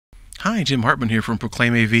Hi, Jim Hartman here from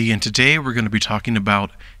Proclaim AV, and today we're going to be talking about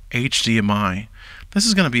HDMI. This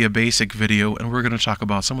is going to be a basic video, and we're going to talk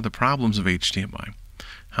about some of the problems of HDMI.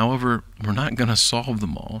 However, we're not going to solve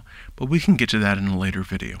them all, but we can get to that in a later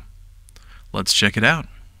video. Let's check it out.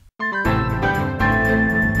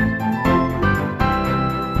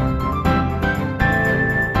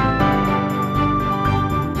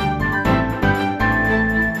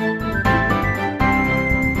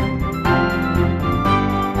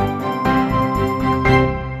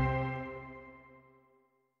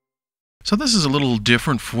 So this is a little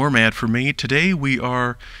different format for me. Today we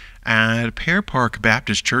are at Pear Park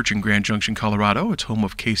Baptist Church in Grand Junction, Colorado. It's home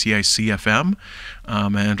of KCIC-FM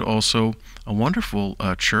and also a wonderful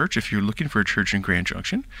church if you're looking for a church in Grand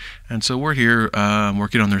Junction. And so we're here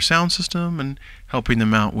working on their sound system and helping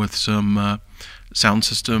them out with some sound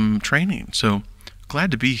system training. So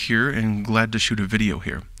glad to be here and glad to shoot a video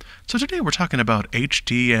here. So today we're talking about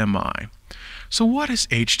HDMI. So what is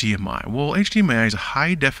HDMI? Well, HDMI is a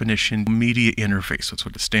high-definition media interface. That's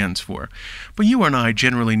what it stands for. But you and I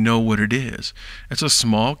generally know what it is. It's a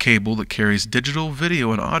small cable that carries digital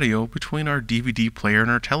video and audio between our DVD player and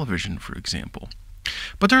our television, for example.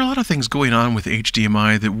 But there are a lot of things going on with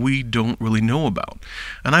HDMI that we don't really know about,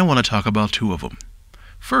 and I want to talk about two of them.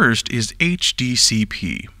 First is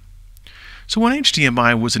Hdcp. So when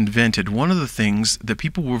HDMI was invented, one of the things that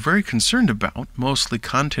people were very concerned about, mostly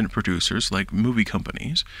content producers like movie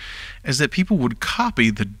companies, is that people would copy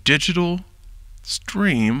the digital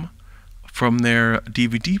stream from their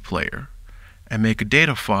DVD player and make a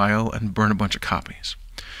data file and burn a bunch of copies.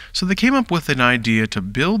 So they came up with an idea to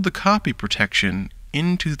build the copy protection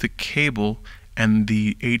into the cable and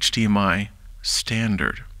the HDMI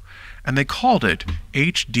standard. And they called it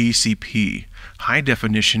Hdcp, High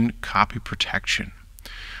Definition Copy Protection.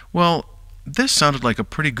 Well, this sounded like a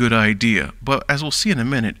pretty good idea, but as we'll see in a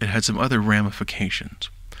minute, it had some other ramifications.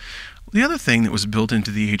 The other thing that was built into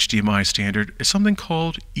the HDMI standard is something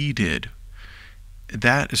called EDID.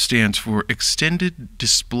 That stands for Extended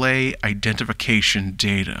Display Identification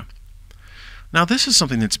Data. Now, this is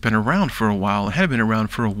something that's been around for a while, and had been around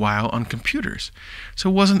for a while on computers, so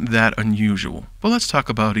it wasn't that unusual. But let's talk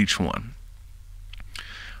about each one.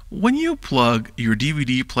 When you plug your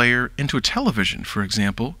DVD player into a television, for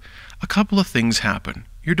example, a couple of things happen.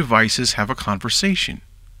 Your devices have a conversation.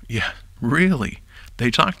 Yeah, really. They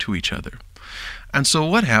talk to each other. And so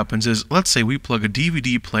what happens is, let's say we plug a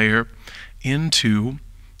DVD player into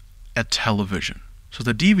a television. So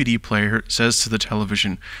the DVD player says to the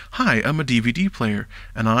television, "Hi, I'm a DVD player,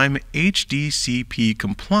 and I'm Hdcp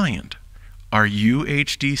compliant. Are you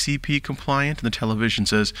Hdcp compliant?" And the television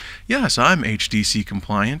says, "Yes, I'm HDC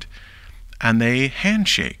compliant." And they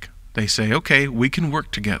handshake. They say, "Okay, we can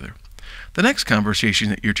work together." The next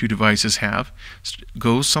conversation that your two devices have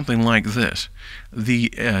goes something like this. The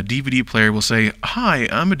DVD player will say, "Hi,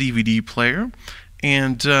 I'm a DVD player,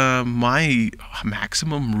 and my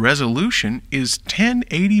maximum resolution is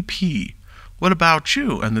 1080p. What about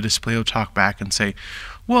you?" And the display will talk back and say,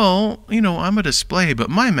 "Well, you know, I'm a display, but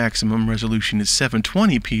my maximum resolution is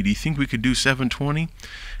 720p. Do you think we could do 720?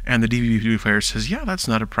 And the DVD player says, "Yeah, that's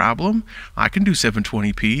not a problem. I can do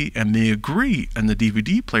 720p. And they agree, and the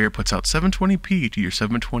DVD player puts out 720p to your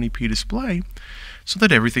 720p display so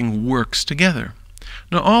that everything works together.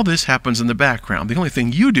 Now, all this happens in the background. The only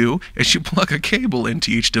thing you do is you plug a cable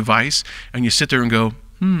into each device, and you sit there and go,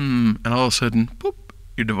 and all of a sudden, boop,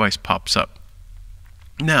 your device pops up.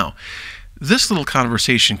 Now, this little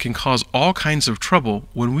conversation can cause all kinds of trouble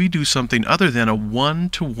when we do something other than a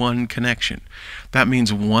one-to-one connection. That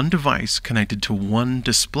means one device connected to one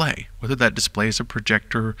display, whether that display is a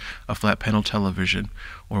projector, a flat panel television,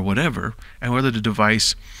 or whatever, and whether the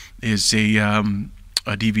device is a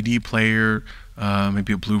DVD player,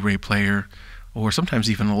 maybe a Blu-ray player, or sometimes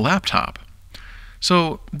even a laptop.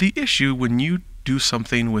 So the issue when you do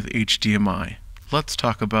something with HDMI, let's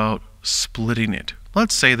talk about splitting it.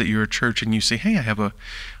 Let's say that you're a church and you say, "Hey,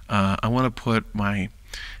 I want to put my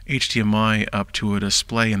HDMI up to a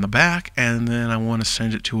display in the back, and then I want to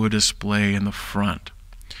send it to a display in the front."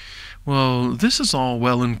 Well, this is all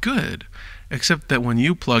well and good, except that when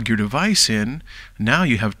you plug your device in, now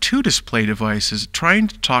you have two display devices trying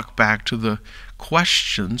to talk back to the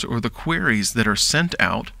questions or the queries that are sent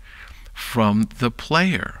out from the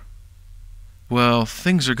player. Well,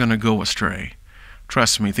 things are going to go astray.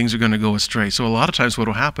 Trust me, things are going to go astray. So a lot of times what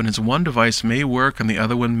will happen is one device may work and the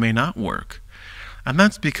other one may not work. And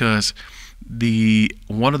that's because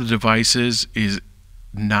one of the devices is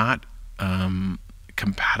not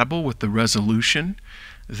compatible with the resolution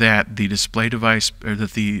that the display device or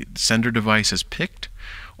that the sender device has picked,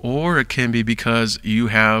 or it can be because you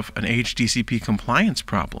have an HDCP compliance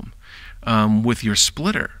problem with your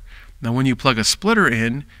splitter. Now, when you plug a splitter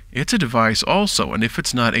in, it's a device also, and if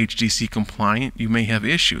it's not HDC compliant, you may have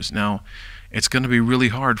issues. Now, it's going to be really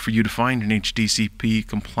hard for you to find an HDCP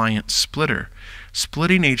compliant splitter.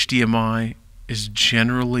 Splitting HDMI is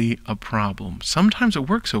generally a problem. Sometimes it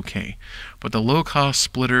works okay, but the low-cost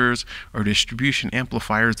splitters or distribution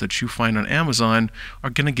amplifiers that you find on Amazon are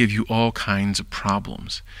going to give you all kinds of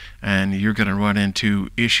problems, and you're going to run into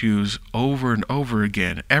issues over and over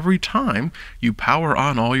again. Every time you power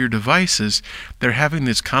on all your devices, they're having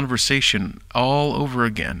this conversation all over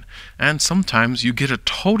again, and sometimes you get a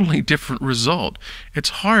totally different result. It's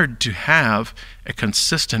hard to have a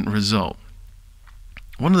consistent result.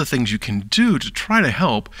 One of the things you can do to try to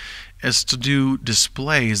help is to do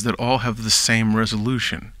displays that all have the same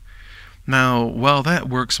resolution. Now, while that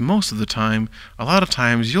works most of the time, a lot of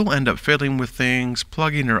times you'll end up fiddling with things,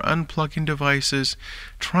 plugging or unplugging devices,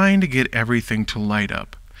 trying to get everything to light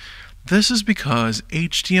up. This is because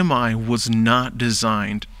HDMI was not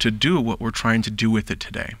designed to do what we're trying to do with it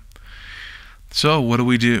today. So what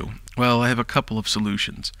do? Well, I have a couple of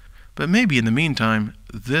solutions. But maybe in the meantime,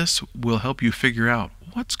 this will help you figure out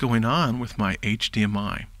what's going on with my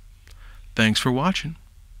HDMI. Thanks for watching.